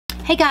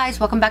Hey guys,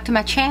 welcome back to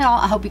my channel.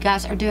 I hope you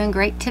guys are doing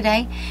great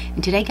today.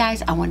 And today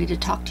guys, I wanted to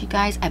talk to you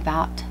guys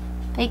about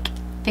fake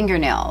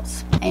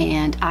fingernails.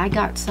 And I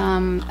got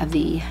some of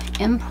the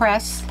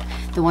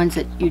imPRESS, the ones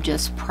that you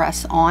just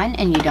press on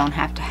and you don't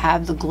have to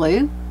have the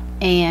glue.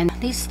 And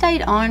these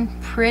stayed on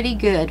pretty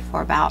good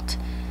for about,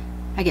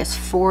 I guess,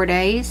 4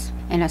 days.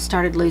 And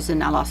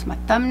I lost my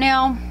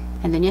thumbnail.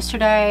 And then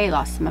yesterday, I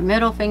lost my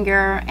middle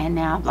finger. And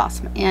now I've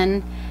lost my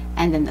end.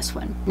 And then this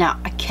one. Now,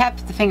 I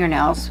kept the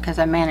fingernails because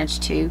I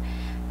managed to,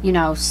 you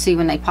know, see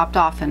when they popped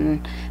off,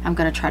 and I'm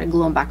going to try to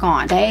glue them back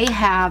on. They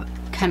have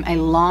come a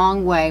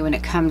long way when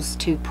it comes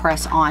to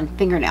press on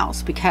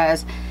fingernails,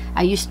 because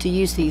I used to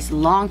use these a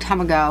long time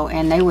ago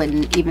and they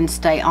wouldn't even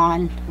stay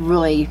on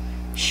really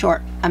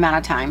short amount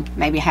of time,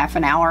 maybe half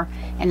an hour,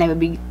 and they would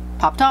be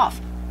popped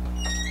off.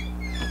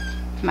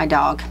 My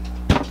dog.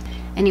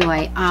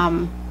 Anyway,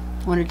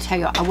 wanted to tell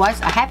you,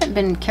 I haven't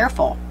been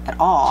careful at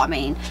all. I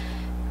mean,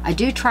 I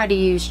do try to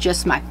use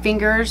just my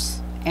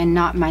fingers and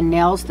not my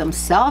nails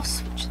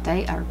themselves, which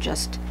they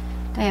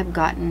have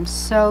gotten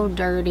so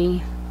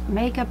dirty,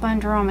 makeup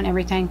under them and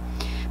everything.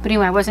 But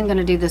anyway, I wasn't going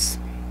to do this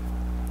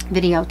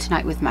video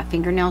tonight with my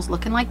fingernails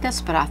looking like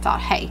this, but I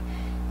thought, hey,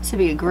 this would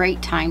be a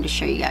great time to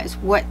show you guys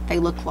what they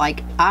look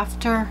like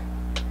after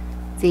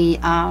the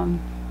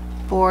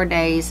 4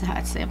 days.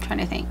 Let's see, I'm trying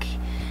to think.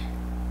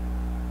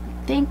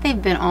 I think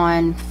they've been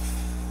on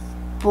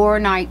 4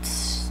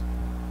 nights.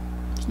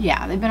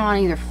 Yeah, they've been on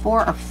either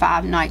 4 or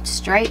 5 nights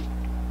straight.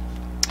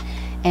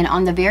 And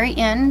on the very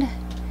end,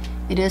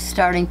 it is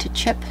starting to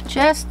chip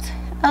just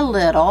a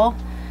little.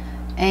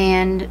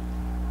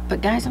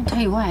 But guys, I'm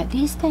telling you what,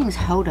 these things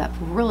hold up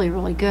really,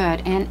 really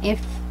good. And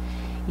if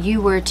you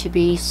were to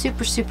be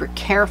super, super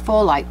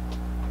careful, like,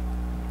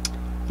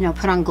 you know,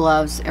 put on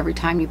gloves every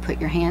time you put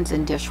your hands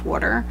in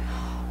dishwater,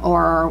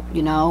 or,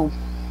 you know,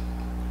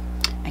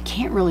 I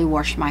can't really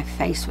wash my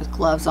face with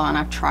gloves on.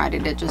 I've tried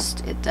it,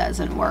 it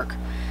doesn't work.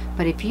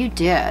 But if you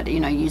did, you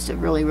know, use a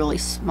really, really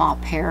small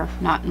pair,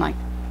 not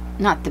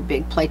the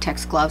big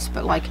Playtex gloves,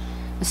 but like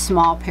a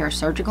small pair of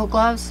surgical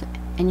gloves,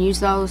 and use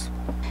those,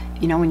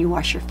 you know, when you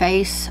wash your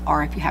face,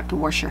 or if you have to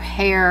wash your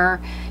hair,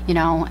 you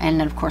know. And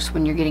then of course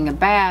when you're getting a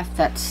bath,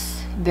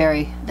 that's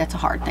a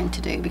hard thing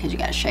to do, because you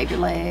got to shave your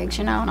legs,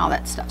 you know, and all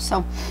that stuff.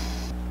 So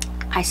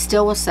I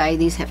still will say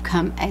these have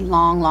come a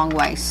long, long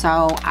way.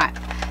 So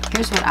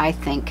here's what I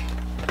think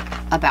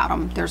about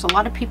them. There's a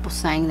lot of people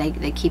saying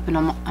they keeping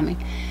them, I mean,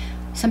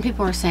 some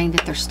people are saying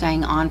that they're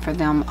staying on for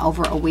them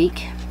over a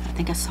week. I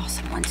think I saw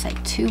someone say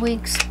 2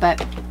 weeks,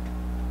 but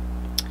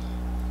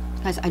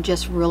guys, I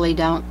just really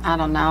don't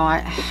know.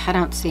 I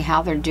don't see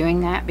how they're doing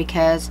that,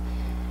 because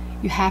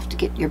you have to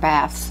get your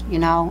baths, you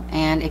know.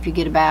 And if you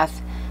get a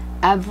bath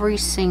every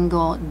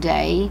single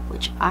day,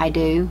 which I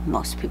do,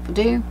 most people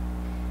do,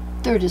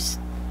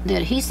 the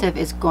adhesive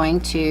is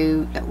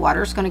that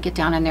water's going to get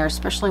down in there,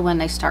 especially when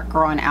they start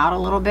growing out a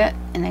little bit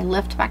and they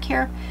lift back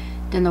here.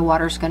 Then the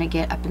water's going to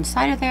get up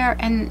inside of there,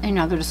 and you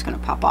know, they're just going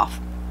to pop off.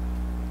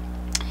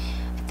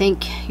 I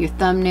think your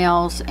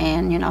thumbnails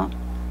and, you know,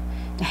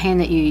 the hand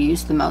that you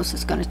use the most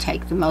is going to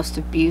take the most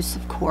abuse,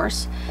 of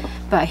course.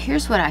 But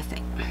here's what I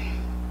think.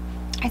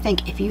 I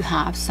think if you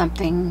have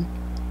a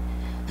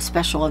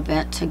special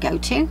event to go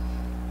to,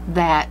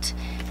 that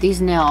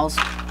these nails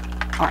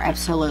are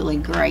absolutely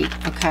great,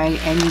 okay?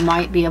 And you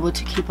might be able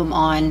to keep them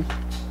on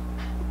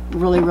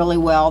really, really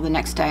well the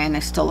next day, and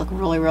they still look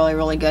really, really,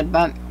 really good.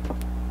 But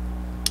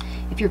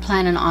if you're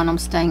planning on them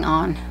staying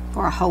on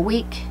for a whole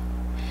week,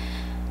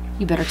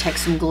 you better take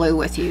some glue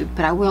with you.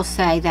 But I will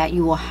say that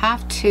you will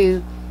have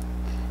to,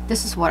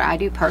 this is what I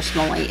do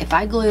personally. If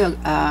I glue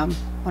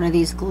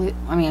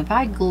if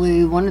I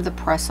glue one of the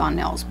press-on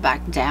nails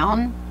back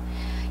down,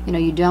 you know,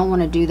 you don't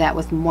want to do that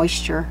with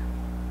moisture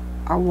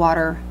or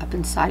water up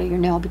inside of your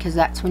nail, because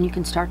that's when you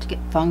can start to get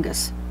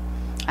fungus.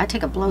 I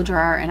take a blow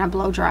dryer and I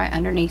blow dry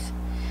underneath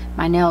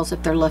my nails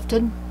if they're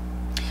lifted,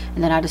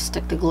 and then I just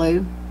stick the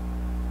glue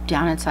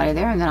down inside of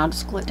there, and then I'll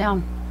just glue it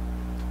down.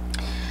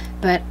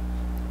 But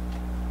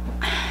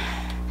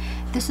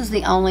this is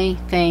the only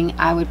thing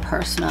I would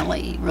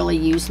personally really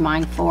use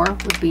mine for,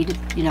 would be to,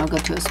 you know, go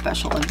to a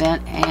special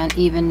event. And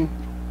even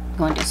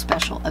going to a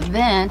special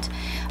event,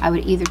 I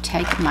would either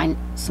take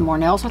some more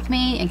nails with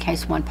me in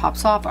case one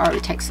pops off, or I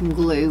would take some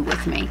glue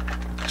with me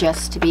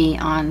just to be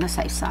on the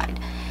safe side.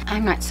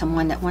 I'm not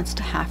someone that wants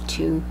to have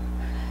to,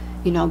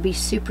 you know, be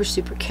super,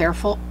 super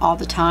careful all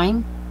the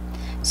time.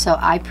 So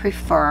I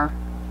prefer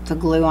the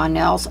glue on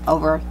nails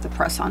over the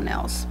press on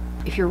nails.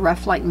 If you're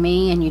rough like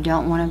me and you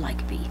don't want to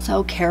like be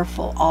so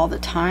careful all the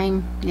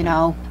time, you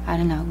know, I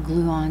don't know,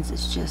 glue-ons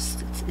is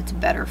just, it's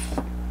better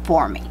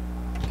for me.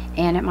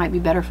 And it might be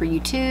better for you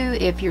too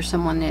if you're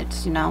someone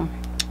that's, you know,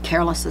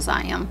 careless as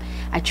I am.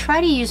 I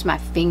try to use my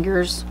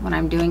fingers when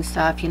I'm doing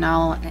stuff, you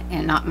know,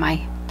 and not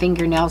my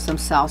fingernails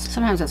themselves.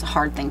 Sometimes that's a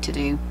hard thing to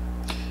do.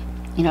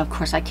 You know, of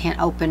course I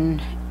can't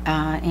open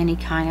any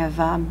kind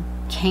of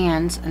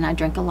cans, and I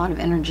drink a lot of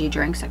energy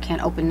drinks. I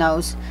can't open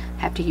those.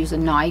 I have to use a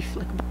knife,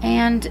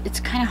 and it's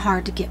kind of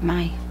hard to get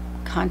my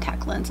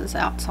contact lenses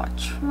out, so I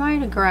try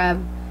to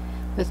grab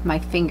with my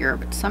finger,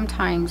 but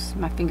sometimes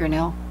my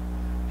fingernail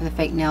or the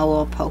fake nail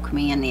will poke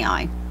me in the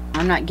eye.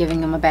 I'm not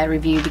giving them a bad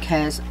review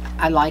because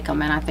I like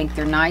them and I think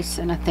they're nice,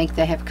 and I think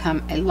they have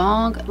come a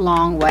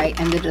long way,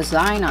 and the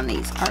design on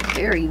these are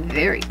very,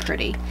 very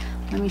pretty.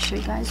 Let me show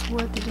you guys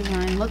what the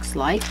design looks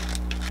like.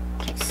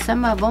 Okay,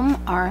 some of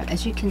them are,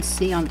 as you can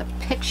see on the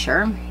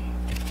picture,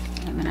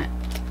 wait a minute,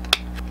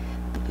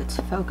 if it's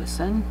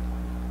focusing,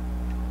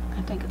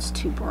 I think it's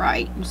too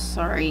bright, I'm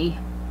sorry.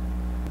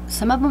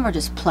 Some of them are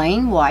just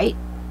plain white,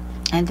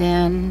 and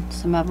then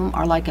some of them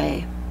are like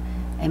a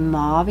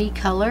mauve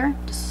color,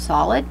 just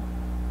solid.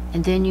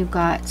 And then you've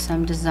got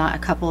some design, a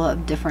couple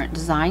of different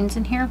designs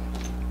in here,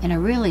 and I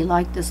really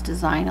like this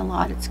design a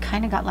lot. It's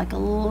kind of got like a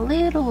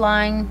little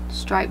line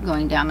stripe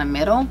going down the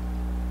middle,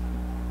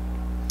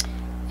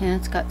 and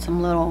it's got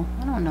some little,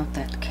 I don't know if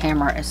that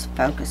camera is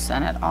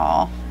focusing at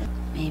all.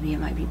 Maybe it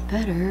might be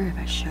better if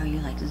I show you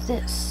like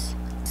this.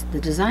 The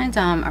designs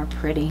on them are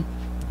pretty.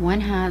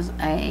 One has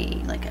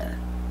like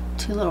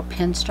two little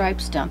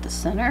pinstripes down the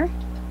center,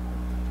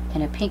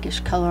 and a pinkish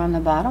color on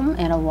the bottom,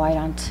 and a white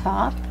on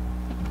top.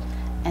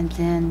 And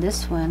then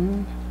this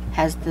one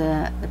has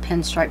the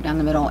pinstripe down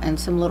the middle and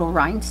some little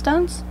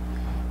rhinestones,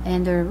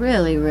 and they're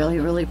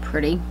really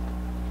pretty.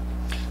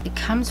 It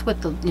comes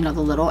with the, you know,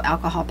 the little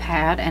alcohol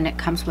pad, and it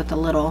comes with a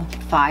little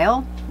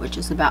file, which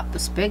is about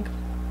this big.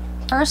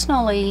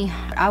 Personally,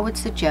 I would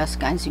suggest,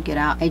 guys, you get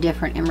out a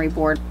different emery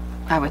board.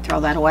 I would throw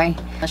that away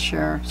unless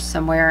you're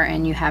somewhere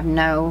and you have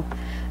no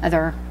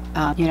other,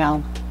 you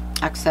know,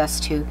 access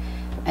to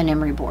an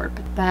emery board.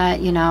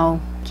 But you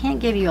know, can't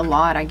give you a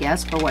lot, I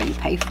guess, for what you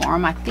pay for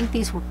them. I think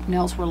these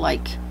nails were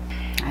like,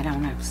 I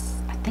don't know,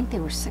 I think they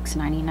were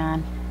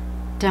 $6.99.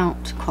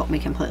 Don't quote me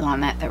completely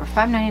on that. They were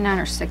 $5.99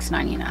 or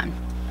 $6.99.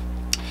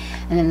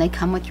 And then they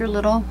come with your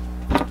little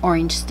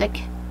orange stick,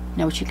 you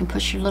know, which you can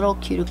push your little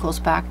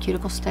cuticles back,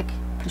 cuticle stick,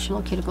 push your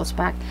little cuticles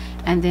back,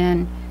 and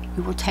then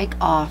you will take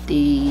off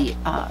the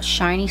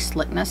shiny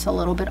slickness a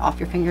little bit off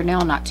your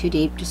fingernail, not too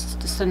deep,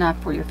 just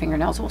enough where your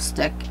fingernails will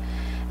stick,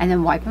 and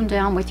then wipe them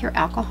down with your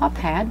alcohol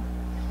pad.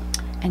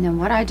 And then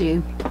what I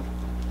do,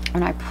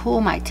 when I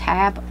pull my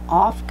tab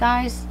off,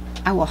 guys,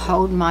 I will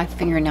hold my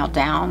fingernail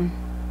down,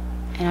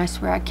 and I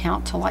swear I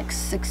count to like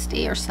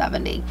 60 or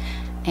 70,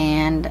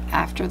 and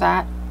after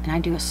that, and I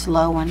do a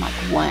slow one, like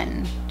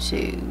 1,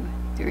 2,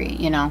 3,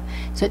 you know,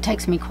 so it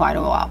takes me quite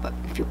a while. But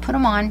if you put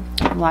them on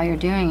while you're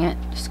doing it,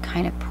 just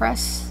kind of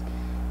press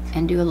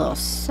and do a little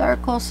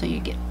circle so you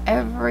get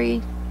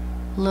every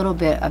little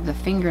bit of the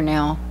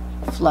fingernail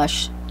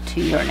flush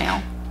to your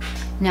nail.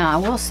 Now,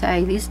 I will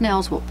say these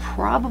nails will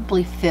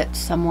probably fit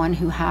someone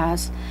who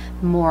has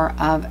more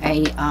of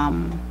a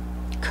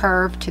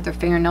curve to their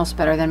fingernails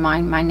better than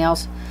mine. My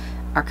nails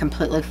are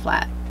completely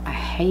flat. I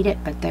hate it,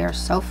 but they're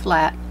so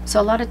flat.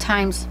 So a lot of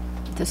times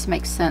this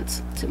makes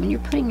sense. So when you're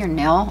putting your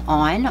nail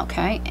on,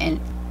 okay, and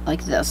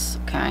like this,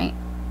 okay,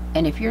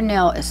 and if your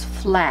nail is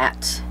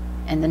flat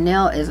and the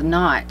nail is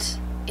not,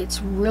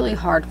 it's really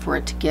hard for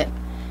it to get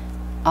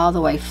all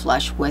the way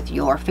flush with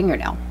your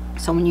fingernail.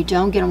 So when you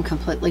don't get them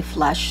completely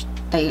flush,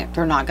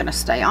 they're not going to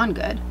stay on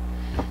good.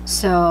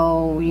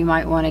 So you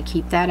might want to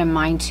keep that in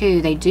mind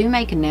too. They do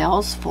make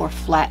nails for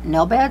flat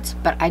nail beds,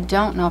 but I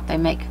don't know if they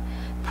make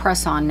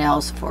press-on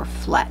nails for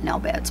flat nail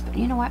beds. But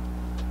you know what?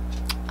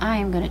 I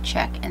am going to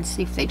check and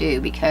see if they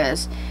do,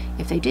 because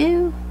if they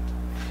do,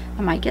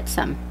 I might get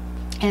some.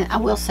 And I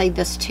will say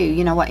this too,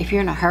 you know what, if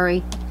you're in a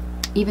hurry,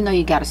 even though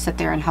you got to sit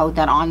there and hold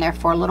that on there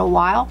for a little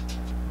while,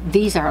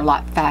 these are a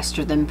lot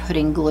faster than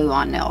putting glue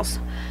on nails.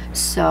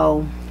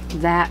 So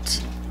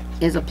that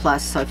is a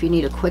plus. So if you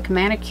need a quick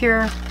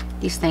manicure,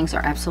 these things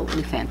are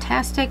absolutely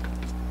fantastic.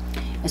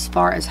 As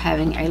far as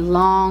having a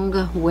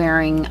long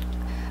wearing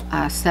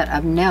set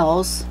of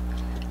nails,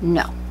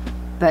 no.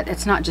 But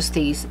it's not just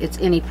these, it's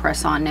any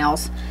press-on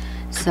nails.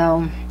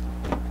 So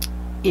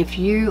if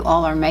you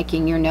all are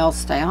making your nails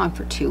stay on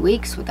for 2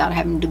 weeks without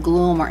having to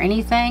glue them or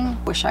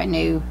anything, wish I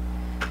knew,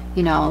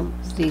 you know,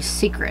 the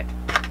secret.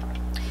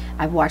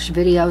 I've watched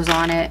videos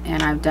on it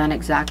and I've done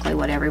exactly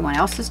what everyone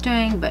else is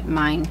doing, but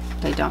mine,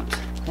 they don't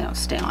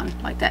stay on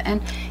like that.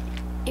 And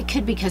it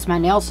could be because my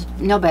nail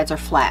beds are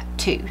flat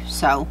too,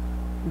 so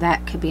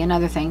that could be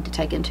another thing to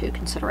take into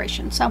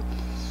consideration. So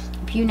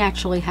if you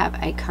naturally have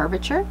a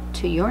curvature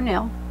to your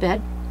nail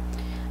bed,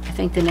 I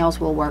think the nails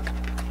will work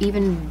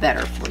even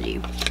better for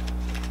you.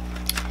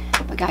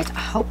 But guys, I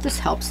hope this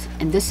helps.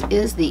 And this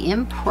is the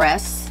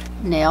imPRESS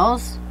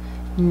nails,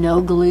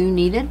 no glue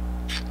needed.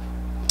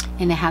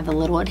 And they have the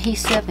little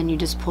adhesive, and you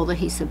just pull the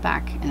adhesive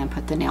back and then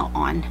put the nail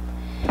on.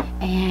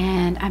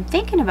 And I'm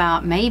thinking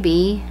about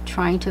maybe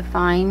trying to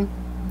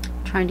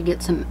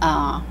get some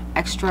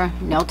extra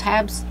nail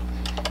tabs,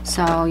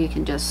 so you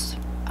can just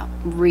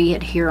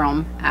re-adhere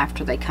them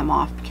after they come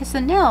off, because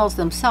the nails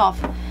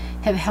themselves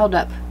have held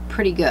up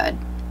pretty good.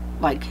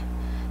 Like,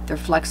 they're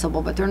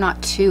flexible, but they're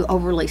not too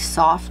overly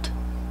soft.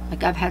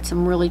 Like, I've had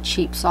some really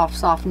cheap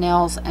soft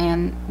nails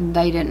and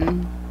they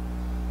didn't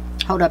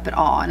hold up at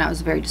all, and I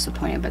was very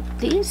disappointed. But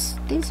these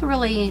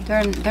really,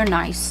 they're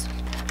nice.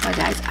 Well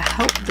guys, I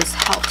hope this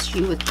helps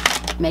you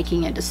with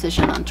making a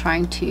decision on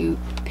trying to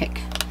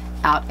pick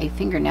out a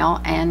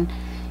fingernail. And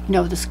you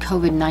know, this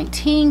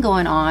COVID-19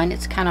 going on,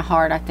 it's kind of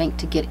hard, I think,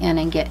 to get in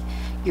and get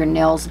your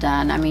nails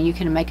done. I mean, you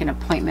can make an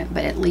appointment,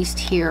 but at least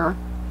here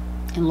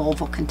in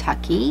Louisville,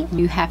 Kentucky,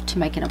 you have to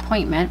make an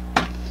appointment,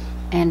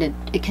 and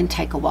it can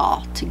take a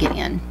while to get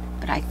in.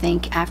 But I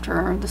think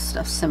after the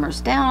stuff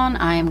simmers down,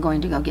 I am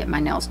going to go get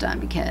my nails done,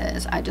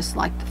 because I just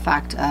like the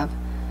fact of,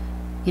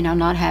 you know,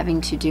 not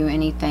having to do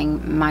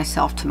anything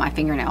myself to my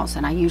fingernails.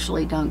 And I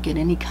usually don't get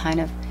any kind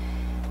of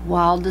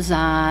wild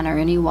design or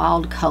any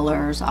wild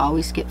colors. I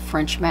always get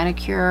French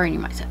manicure, and you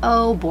might say,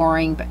 oh,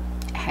 boring, but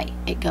hey,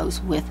 it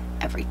goes with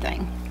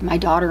everything. My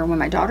daughter, when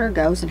my daughter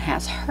goes and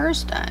has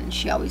hers done,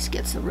 she always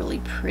gets a really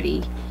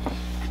pretty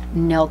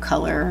nail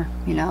color,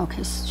 you know,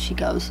 because she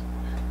goes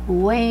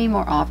way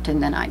more often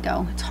than I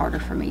go. It's harder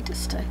for me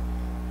just to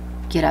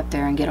get up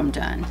there and get them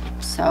done.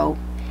 So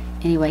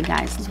anyway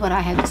guys, this is what I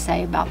have to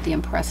say about the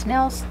imPRESS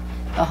nails.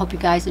 I hope you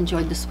guys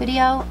enjoyed this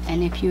video,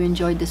 and if you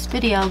enjoyed this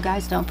video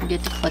guys, don't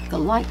forget to click the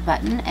like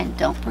button, and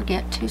don't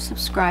forget to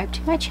subscribe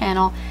to my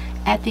channel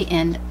at the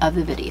end of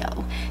the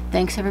video.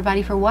 Thanks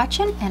everybody for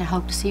watching, and I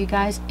hope to see you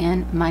guys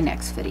in my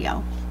next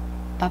video.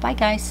 Bye bye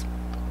guys.